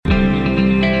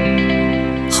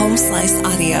Home Slice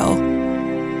Audio.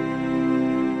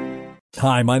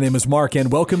 Hi, my name is Mark, and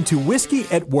welcome to Whiskey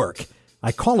at Work.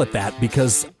 I call it that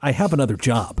because I have another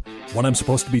job, one I'm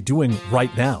supposed to be doing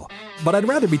right now. But I'd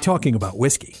rather be talking about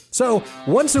whiskey. So,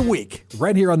 once a week,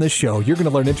 right here on this show, you're going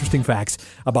to learn interesting facts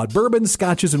about bourbons,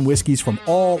 scotches, and whiskeys from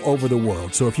all over the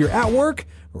world. So if you're at work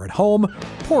or at home,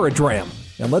 pour a dram,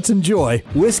 and let's enjoy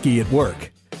Whiskey at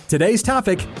Work. Today's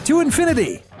topic, to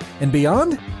infinity and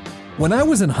beyond. When I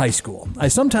was in high school, I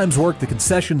sometimes worked the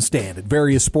concession stand at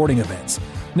various sporting events.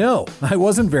 No, I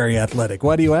wasn't very athletic.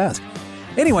 Why do you ask?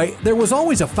 Anyway, there was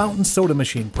always a fountain soda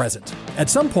machine present. At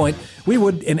some point, we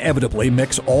would inevitably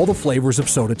mix all the flavors of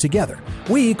soda together.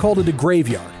 We called it a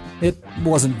graveyard. It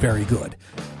wasn't very good.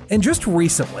 And just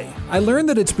recently, I learned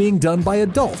that it's being done by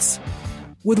adults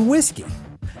with whiskey.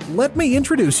 Let me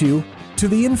introduce you to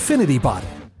the infinity bottle.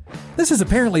 This has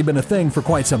apparently been a thing for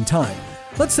quite some time.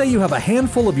 Let's say you have a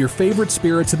handful of your favorite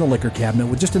spirits in the liquor cabinet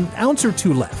with just an ounce or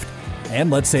two left. And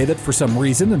let's say that for some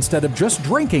reason, instead of just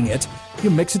drinking it, you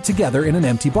mix it together in an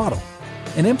empty bottle.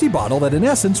 An empty bottle that in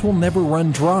essence will never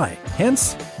run dry.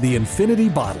 Hence, the infinity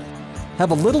bottle.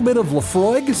 Have a little bit of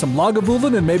Laphroaig, some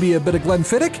Lagavulin, and maybe a bit of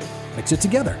Glenfiddich. Mix it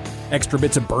together. Extra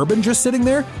bits of bourbon just sitting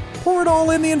there? Pour it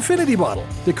all in the infinity bottle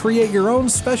to create your own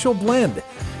special blend.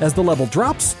 As the level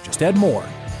drops, just add more.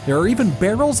 There are even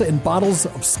barrels and bottles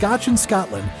of scotch in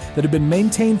Scotland that have been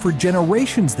maintained for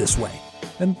generations this way.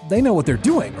 And they know what they're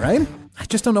doing, right? I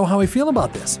just don't know how I feel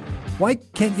about this. Why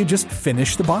can't you just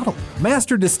finish the bottle?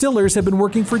 Master distillers have been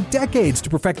working for decades to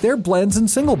perfect their blends and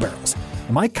single barrels.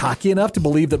 Am I cocky enough to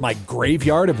believe that my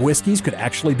graveyard of whiskeys could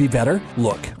actually be better?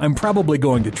 Look, I'm probably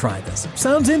going to try this.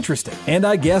 Sounds interesting. And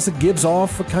I guess it gives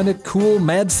off a kind of cool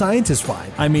mad scientist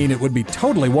vibe. I mean, it would be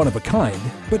totally one of a kind.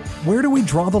 But where do we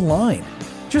draw the line?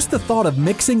 Just the thought of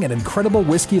mixing an incredible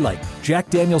whiskey like Jack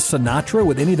Daniel's Sinatra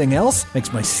with anything else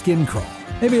makes my skin crawl.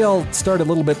 Maybe I'll start a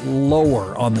little bit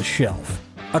lower on the shelf.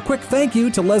 A quick thank you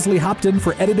to Leslie Hopton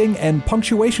for editing and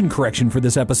punctuation correction for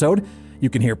this episode. You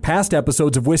can hear past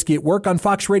episodes of Whiskey at Work on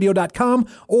foxradio.com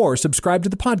or subscribe to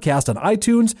the podcast on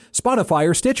iTunes, Spotify,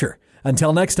 or Stitcher.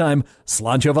 Until next time,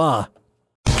 Sláinte mhath.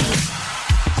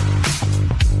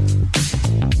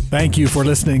 Thank you for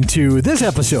listening to this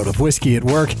episode of Whiskey at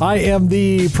Work. I am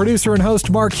the producer and host,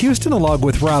 Mark Houston, along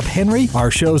with Rob Henry. Our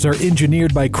shows are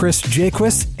engineered by Chris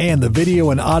Jaquist, and the video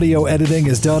and audio editing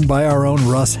is done by our own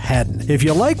Russ Haddon. If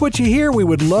you like what you hear, we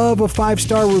would love a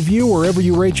 5-star review wherever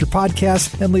you rate your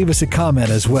podcast, and leave us a comment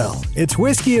as well. It's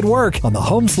Whiskey at Work on the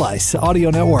Home Slice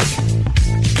Audio Network.